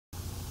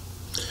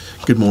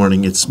Good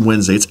morning. It's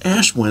Wednesday. It's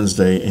Ash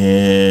Wednesday,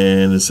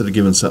 and instead of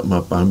giving something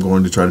up, I'm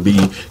going to try to be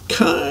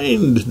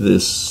kind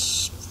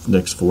this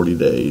next 40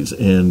 days.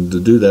 And to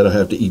do that, I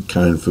have to eat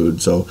kind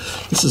food. So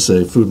this is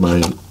a food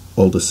my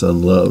oldest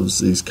son loves,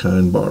 these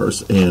kind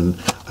bars, and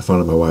I found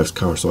it in my wife's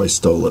car, so I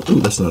stole it. Ooh,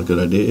 that's not a good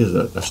idea, is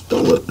it? I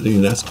stole it. I didn't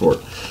even ask for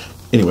it.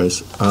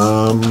 Anyways,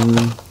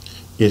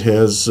 it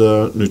has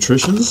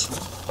nutritions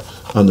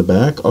on the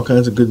back, all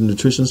kinds of good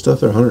nutrition stuff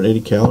there,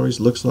 180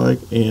 calories, looks like,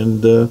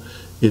 and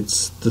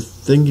it's the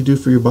thing you do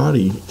for your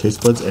body,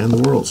 taste buds and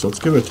the world. So let's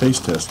give it a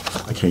taste test.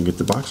 I can't get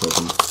the box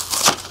open.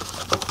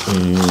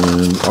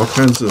 And all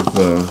kinds of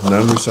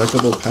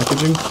non-recyclable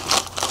packaging,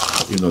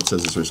 even though it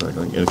says it's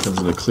recycling. And it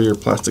comes in a clear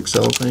plastic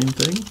cellophane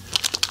thing.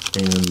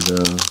 And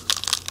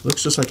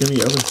looks just like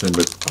any other thing,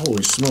 but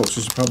holy smokes,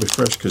 this is probably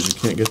fresh because you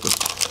can't get the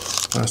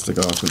plastic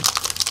off. And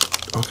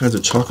all kinds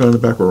of chocolate on the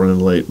back. We're running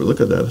late, but look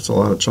at that. It's a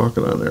lot of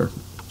chocolate on there.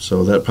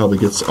 So that probably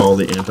gets all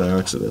the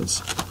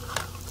antioxidants.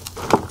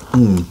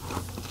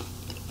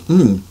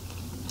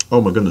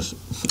 Oh my goodness.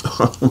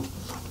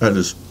 That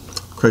is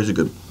crazy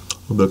good. A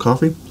little bit of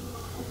coffee.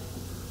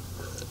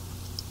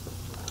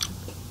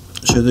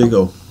 So there you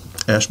go.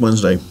 Ash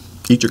Wednesday.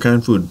 Eat your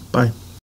kind food. Bye.